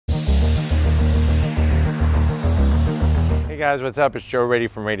Guys, what's up? It's Joe Rady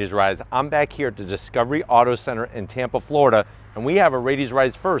from Rady's Rides. I'm back here at the Discovery Auto Center in Tampa, Florida, and we have a Rady's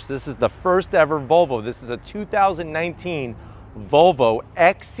Rides first. This is the first ever Volvo. This is a 2019 Volvo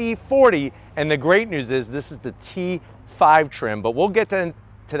XC40, and the great news is this is the T5 trim, but we'll get to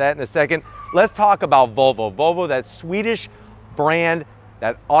that in a second. Let's talk about Volvo. Volvo, that Swedish brand,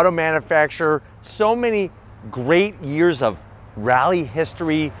 that auto manufacturer, so many great years of rally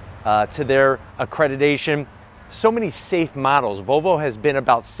history to their accreditation. So many safe models. Volvo has been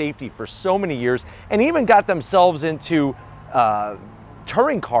about safety for so many years and even got themselves into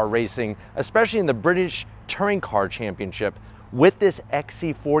touring car racing, especially in the British Touring Car Championship. With this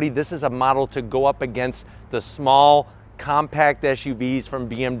XC40, this is a model to go up against the small compact SUVs from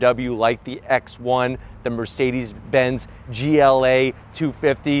BMW like the X1, the Mercedes-Benz GLA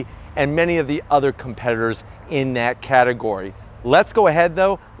 250, and many of the other competitors in that category. Let's go ahead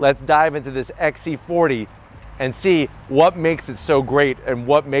though, let's dive into this XC40 and see what makes it so great and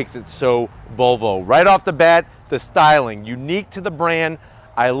what makes it so Volvo. Right off the bat, the styling, unique to the brand.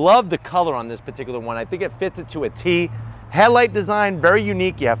 I love the color on this particular one. I think it fits it to a T. Headlight design, very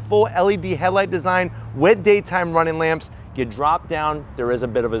unique. You have full LED headlight design with daytime running lamps. You drop down, there is a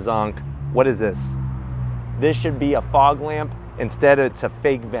bit of a zonk. What is this? This should be a fog lamp. Instead, it's a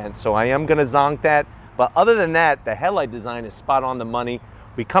fake vent. So I am gonna zonk that. But other than that, the headlight design is spot on the money.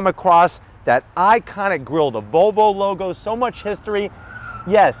 We come across that iconic grille, the Volvo logo, so much history.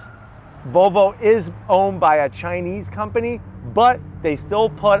 Yes, Volvo is owned by a Chinese company, but they still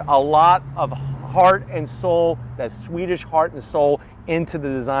put a lot of heart and soul, that Swedish heart and soul, into the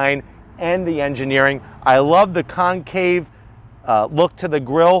design and the engineering. I love the concave look to the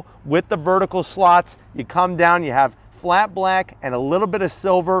grille with the vertical slots. You come down, you have flat black and a little bit of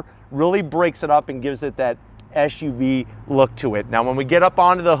silver, really breaks it up and gives it that SUV look to it. Now when we get up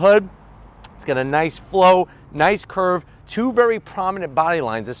onto the hood, it's got a nice flow, nice curve, two very prominent body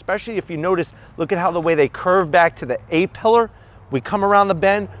lines, especially if you notice, look at how the way they curve back to the A-pillar. We come around the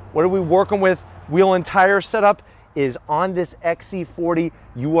bend, what are we working with? Wheel and tire setup is on this XC40,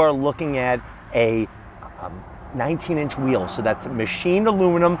 you are looking at a 19-inch wheel. So that's machined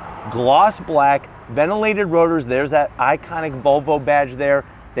aluminum, gloss black, ventilated rotors. There's that iconic Volvo badge there.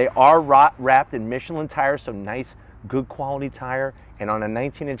 They are wrapped in Michelin tires, so nice, good quality tire. And on a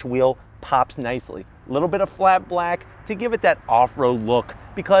 19-inch wheel, pops nicely. A little bit of flat black to give it that off-road look,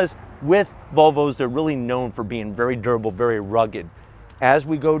 because with Volvos, they're really known for being very durable, very rugged. As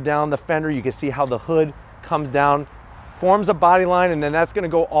we go down the fender, you can see how the hood comes down, forms a body line, and then that's gonna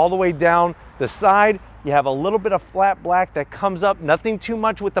go all the way down the side. You have a little bit of flat black that comes up, nothing too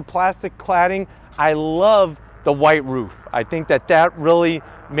much with the plastic cladding. I love the white roof. I think that that really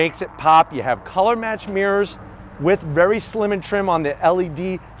makes it pop. You have color match mirrors with very slim and trim on the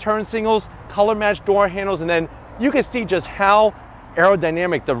LED turn signals, color match door handles, and then you can see just how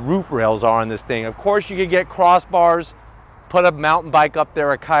aerodynamic the roof rails are on this thing. Of course, you could get crossbars, put a mountain bike up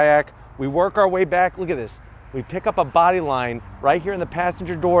there, a kayak. We work our way back, look at this. We pick up a body line right here in the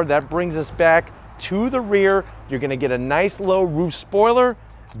passenger door. That brings us back to the rear. You're gonna get a nice low roof spoiler,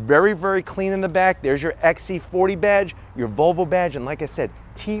 very, very clean in the back. There's your XC40 badge, your Volvo badge, and like I said,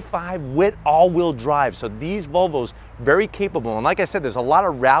 T5 with all-wheel drive. So these Volvos, very capable. And like I said, there's a lot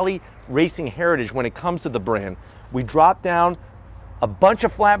of rally racing heritage when it comes to the brand. We drop down a bunch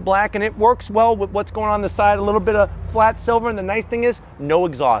of flat black, and it works well with what's going on the side, a little bit of flat silver. And the nice thing is, no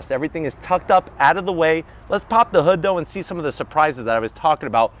exhaust. Everything is tucked up, out of the way. Let's pop the hood though and see some of the surprises that I was talking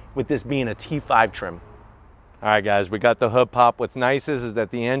about with this being a T5 trim. All right, guys, we got the hood pop. What's nice is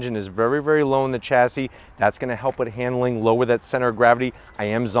that the engine is very, very low in the chassis. That's gonna help with handling, lower that center of gravity. I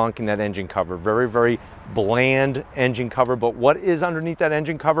am zonking that engine cover. Very, very bland engine cover, but what is underneath that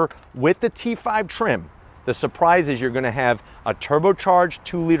engine cover with the T5 trim? The surprise is you're gonna have a turbocharged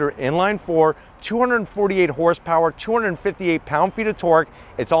 2-liter inline-4, 248 horsepower, 258 pound-feet of torque.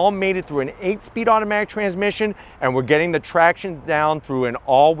 It's all mated through an 8-speed automatic transmission, and we're getting the traction down through an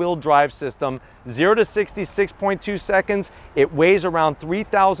all-wheel drive system. 0 to 60, 6.2 seconds. It weighs around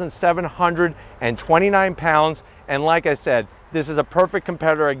 3,729 pounds. And like I said, this is a perfect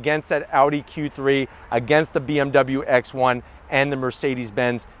competitor against that Audi Q3, against the BMW X1, and the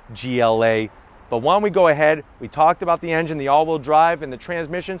Mercedes-Benz GLA. But why don't we go ahead, we talked about the engine, the all-wheel drive, and the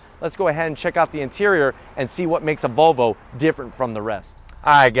transmission. Let's go ahead and check out the interior and see what makes a Volvo different from the rest.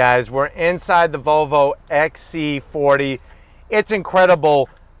 All right, guys, we're inside the Volvo XC40. It's incredible,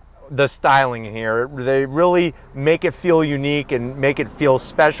 the styling in here. They really make it feel unique and make it feel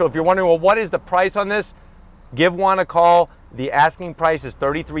special. If you're wondering, well, what is the price on this? Give Juan a call. The asking price is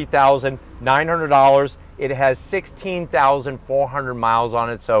 $33,900. It has 16,400 miles on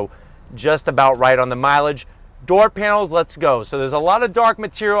it, so just about right on the mileage. Door panels, let's go. So there's a lot of dark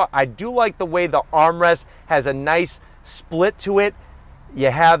material. I do like the way the armrest has a nice split to it. You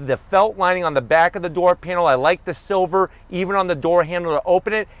have the felt lining on the back of the door panel. I like the silver, even on the door handle to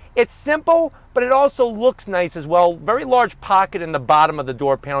open it. It's simple, but it also looks nice as well. Very large pocket in the bottom of the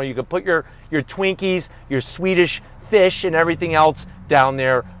door panel. You can put your Twinkies, your Swedish fish, and everything else down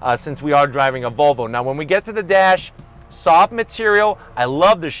there since we are driving a Volvo. Now, when we get to the dash, soft material. I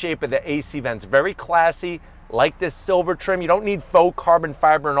love the shape of the AC vents. Very classy. Like this silver trim. You don't need faux carbon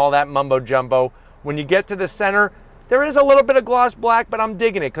fiber and all that mumbo jumbo. When you get to the center, there is a little bit of gloss black, but I'm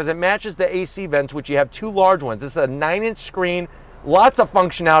digging it because it matches the AC vents, which you have two large ones. This is a 9-inch screen. Lots of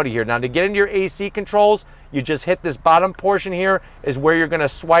functionality here. Now, to get into your AC controls, you just hit this bottom portion here is where you're going to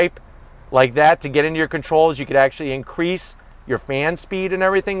swipe like that to get into your controls. You could actually increase your fan speed and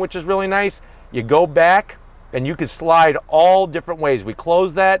everything, which is really nice. You go back and you can slide all different ways. We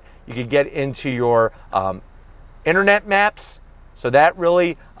close that. You could get into your internet maps. So that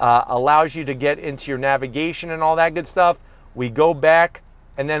really allows you to get into your navigation and all that good stuff. We go back,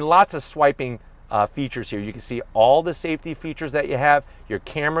 and then lots of swiping features here. You can see all the safety features that you have, your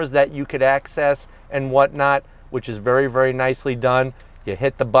cameras that you could access and whatnot, which is very, very nicely done. You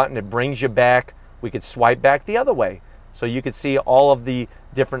hit the button, it brings you back. We could swipe back the other way. So you could see all of the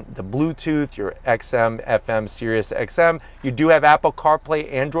different, the Bluetooth, your XM, FM, Sirius XM. You do have Apple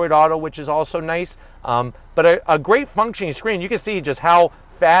CarPlay, Android Auto, which is also nice. But a great functioning screen. You can see just how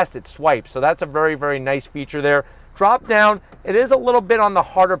fast it swipes. So that's a very, very nice feature there. Drop down, it is a little bit on the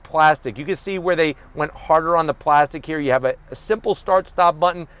harder plastic. You can see where they went harder on the plastic here. You have a simple start stop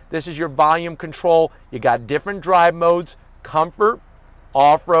button. This is your volume control. You got different drive modes, comfort,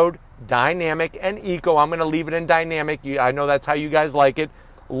 off-road, dynamic, and eco. I'm gonna leave it in dynamic. I know that's how you guys like it.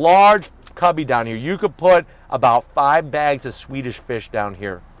 Large cubby down here. You could put about 5 bags of Swedish fish down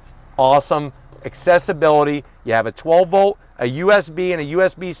here. Awesome accessibility. You have a 12-volt, a USB, and a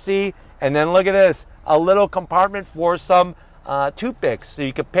USB-C, and then look at this, a little compartment for some toothpicks. So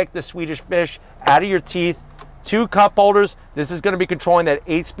you can pick the Swedish fish out of your teeth. 2 cup holders. This is going to be controlling that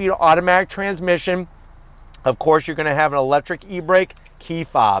 8-speed automatic transmission. Of course, you're going to have an electric e-brake, key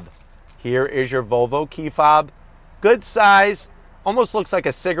fob. Here is your Volvo key fob. Good size, almost looks like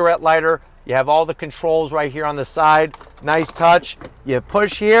a cigarette lighter. You have all the controls right here on the side. Nice touch. You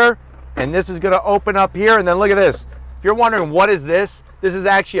push here, and this is going to open up here, and then look at this. If you're wondering what is this is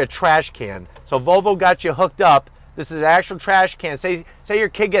actually a trash can. So Volvo got you hooked up. This is an actual trash can. Say your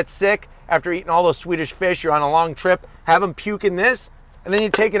kid gets sick after eating all those Swedish fish, you're on a long trip, have them puke in this, and then you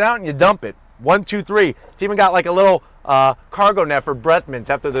take it out and you dump it. 1, 2, 3. It's even got like a little cargo net for breath mints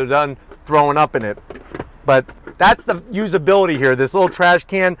after they're done throwing up in it. But that's the usability here. This little trash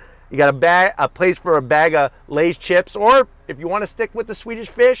can, you got a place for a bag of Lay's chips, or if you want to stick with the Swedish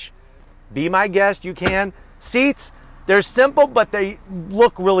fish, be my guest, you can. Seats, they're simple, but they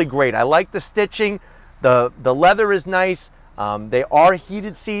look really great. I like the stitching. The leather is nice. They are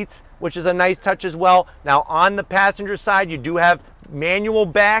heated seats, which is a nice touch as well. Now on the passenger side, you do have manual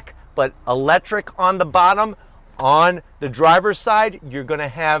back, but electric on the bottom. On the driver's side, you're gonna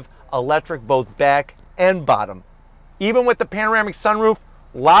have electric both back and bottom. Even with the panoramic sunroof,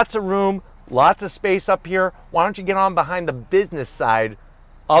 lots of room, lots of space up here. Why don't you get on behind the business side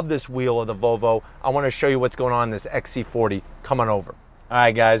of this wheel of the Volvo? I want to show you what's going on in this XC40. Come on over. All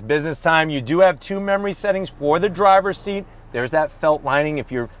right, guys, business time. You do have 2 memory settings for the driver's seat. There's that felt lining.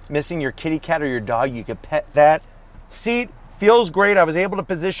 If you're missing your kitty cat or your dog, you could pet that. Seat feels great. I was able to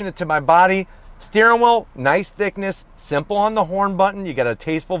position it to my body. Steering wheel, nice thickness, simple on the horn button. You got a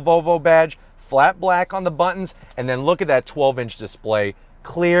tasteful Volvo badge, flat black on the buttons, and then look at that 12-inch display.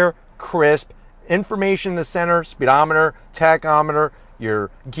 Clear, crisp, information in the center, speedometer, tachometer,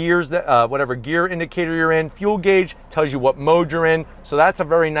 your gears, whatever gear indicator you're in, fuel gauge tells you what mode you're in. So that's a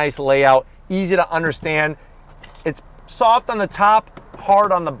very nice layout, easy to understand. It's soft on the top,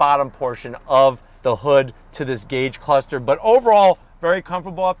 hard on the bottom portion of the hood to this gauge cluster, but overall very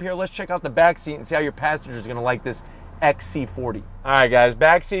comfortable up here. Let's check out the back seat and see how your passenger is going to like this XC40. All right, guys,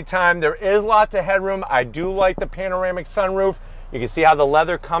 back seat time. There is lots of headroom. I do like the panoramic sunroof. You can see how the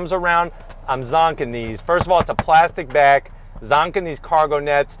leather comes around. I'm zonking these. First of all, it's a plastic back. Zonking these cargo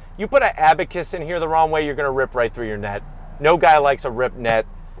nets. You put an abacus in here the wrong way, you're going to rip right through your net. No guy likes a ripped net.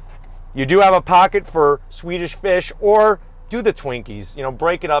 You do have a pocket for Swedish fish, or do the Twinkies. You know,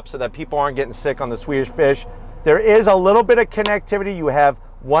 break it up so that people aren't getting sick on the Swedish fish. There is a little bit of connectivity. You have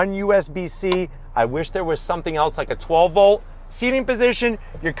 1 USB-C. I wish there was something else like a 12-volt. Seating position,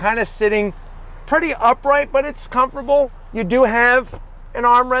 you're kind of sitting pretty upright, but it's comfortable. You do have an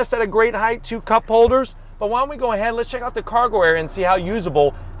armrest at a great height, 2 cup holders. But why don't we go ahead, let's check out the cargo area and see how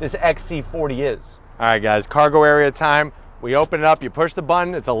usable this XC40 is. All right, guys, cargo area time. We open it up, you push the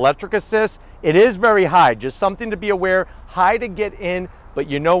button, it's electric assist. It is very high, just something to be aware, high to get in, but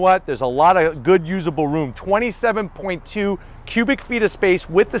you know what? There's a lot of good usable room. 27.2 cubic feet of space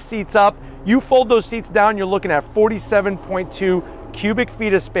with the seats up. You fold those seats down, you're looking at 47.2 cubic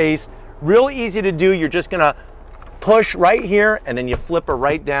feet of space. Real easy to do. You're just gonna push right here and then you flip her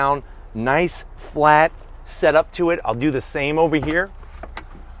right down. Nice flat setup to it. I'll do the same over here.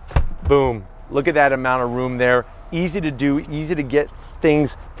 Boom. Look at that amount of room there. Easy to do, easy to get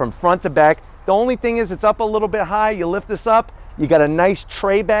things from front to back. The only thing is it's up a little bit high. You lift this up, you got a nice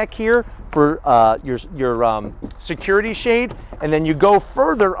tray back here for your security shade, and then you go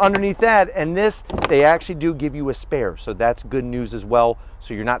further underneath that, and this, they actually do give you a spare, so that's good news as well,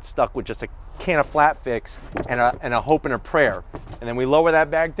 so you're not stuck with just a can of flat fix and a hope and a prayer. And then we lower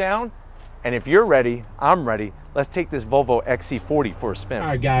that back down, and if you're ready, I'm ready. Let's take this Volvo XC40 for a spin. All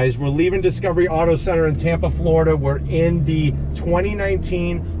right, guys, we're leaving Discovery Auto Center in Tampa, Florida. We're in the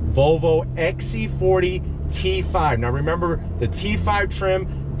 2019 Volvo XC40 T5. Now remember, the T5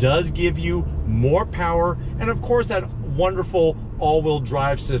 trim does give you more power, and of course that wonderful all-wheel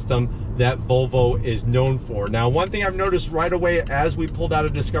drive system that Volvo is known for. Now, one thing I've noticed right away as we pulled out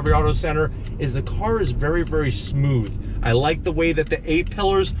of Discovery Auto Center is the car is very, very smooth. I like the way that the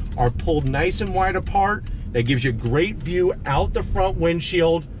A-pillars are pulled nice and wide apart. That gives you a great view out the front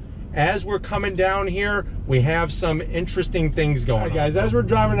windshield. As we're coming down here, we have some interesting things going on. All right, guys, as we're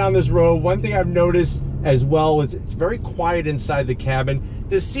driving down this road, one thing I've noticed as well is it's very quiet inside the cabin.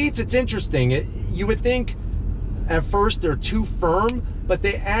 The seats, it's interesting. You would think at first they're too firm, but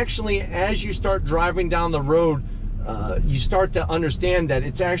they actually, as you start driving down the road, you start to understand that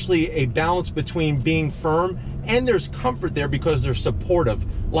it's actually a balance between being firm and there's comfort there because they're supportive.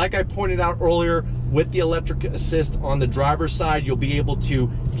 Like I pointed out earlier, with the electric assist on the driver's side, you'll be able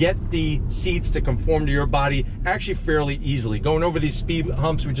to get the seats to conform to your body actually fairly easily. Going over these speed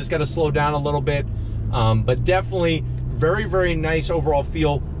humps, we just got to slow down a little bit, but definitely very, very nice overall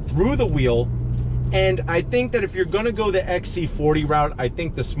feel through the wheel. And I think that if you're going to go the XC40 route, I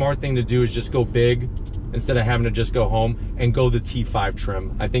think the smart thing to do is just go big instead of having to just go home and go the T5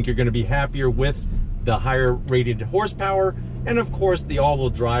 trim. I think you're going to be happier with the higher rated horsepower, and of course the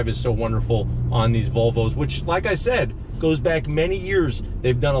all-wheel drive is so wonderful on these Volvos, which, like I said, goes back many years.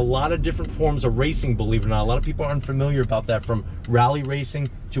 They've done a lot of different forms of racing, believe it or not. A lot of people are unfamiliar about that, from rally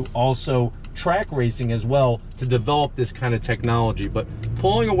racing to also track racing as well, to develop this kind of technology. But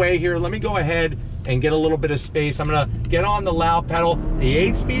pulling away here, let me go ahead and get a little bit of space. I'm gonna get on the loud pedal. The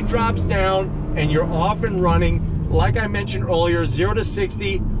 8-speed drops down and you're off and running. Like I mentioned earlier, 0 to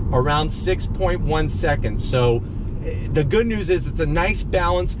 60 around 6.1 seconds. So the good news is it's a nice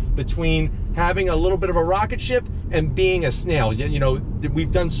balance between having a little bit of a rocket ship and being a snail. You know,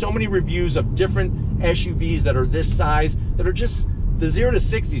 we've done so many reviews of different SUVs that are this size that are just, the 0 to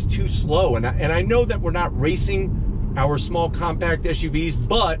 60 is too slow. And I know that we're not racing our small compact SUVs,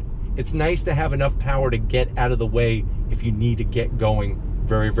 but it's nice to have enough power to get out of the way if you need to get going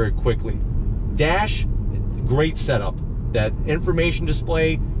very, very quickly. Dash, great setup. That information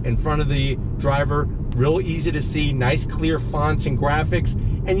display in front of the driver, real easy to see, nice clear fonts and graphics.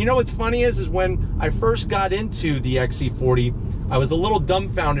 And you know what's funny is when I first got into the XC40, I was a little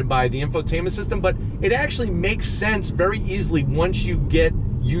dumbfounded by the infotainment system, but it actually makes sense very easily once you get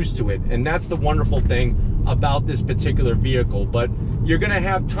used to it. And that's the wonderful thing about this particular vehicle. But you're gonna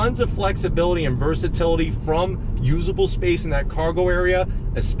have tons of flexibility and versatility from usable space in that cargo area,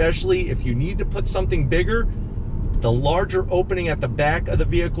 especially if you need to put something bigger. The larger opening at the back of the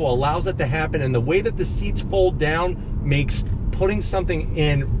vehicle allows it to happen, and the way that the seats fold down makes putting something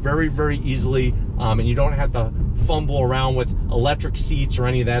in very, very easily, and you don't have to fumble around with electric seats or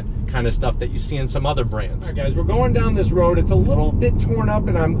any of that kind of stuff that you see in some other brands. All right, guys, we're going down this road. It's a little bit torn up,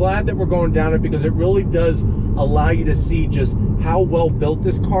 and I'm glad that we're going down it because it really does allow you to see just how well built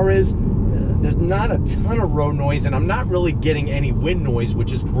this car is. There's not a ton of road noise, and I'm not really getting any wind noise,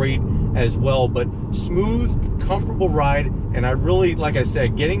 which is great as well. But smooth, comfortable ride, and I really, like I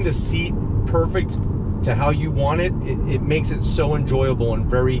said, getting the seat perfect to how you want it, it makes it so enjoyable and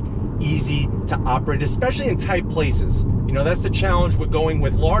very easy to operate, especially in tight places. You know, that's the challenge with going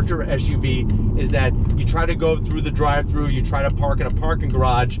with larger SUV, is that you try to go through the drive-through, you try to park in a parking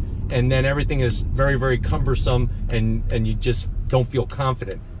garage, and then everything is very, very cumbersome, and you just don't feel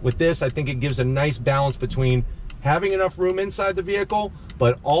confident. With this, I think it gives a nice balance between having enough room inside the vehicle,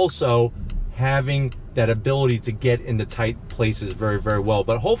 but also having that ability to get into tight places very, very well.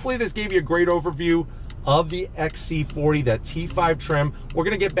 But hopefully this gave you a great overview of the XC40, that T5 trim. We're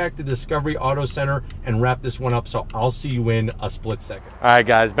gonna get back to Discovery Auto Center and wrap this one up, so I'll see you in a split second. All right,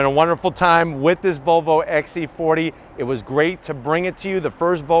 guys, been a wonderful time with this Volvo XC40. It was great to bring it to you, the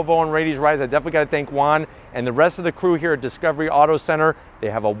first Volvo on Rady's Rise. I definitely gotta thank Juan and the rest of the crew here at Discovery Auto Center. They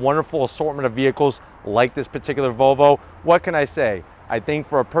have a wonderful assortment of vehicles like this particular Volvo. What can I say? I think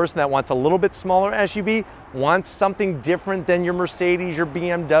for a person that wants a little bit smaller SUV, wants something different than your Mercedes, your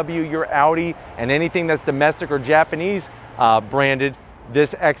BMW, your Audi, and anything that's domestic or Japanese branded,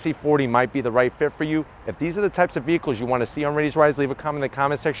 this XC40 might be the right fit for you. If these are the types of vehicles you want to see on Rady's Rise, leave a comment in the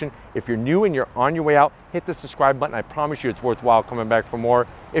comment section. If you're new and you're on your way out, hit the subscribe button. I promise you it's worthwhile coming back for more.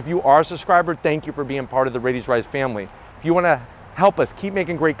 If you are a subscriber, thank you for being part of the Rady's Rise family. If you want to help us keep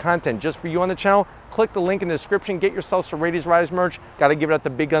making great content just for you on the channel, click the link in the description, get yourself some Rady's Rise merch. Got to give it up to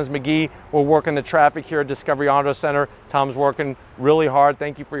Big Guns McGee. We're working the traffic here at Discovery Auto Center. Tom's working really hard.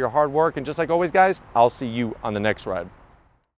 Thank you for your hard work. And just like always, guys, I'll see you on the next ride.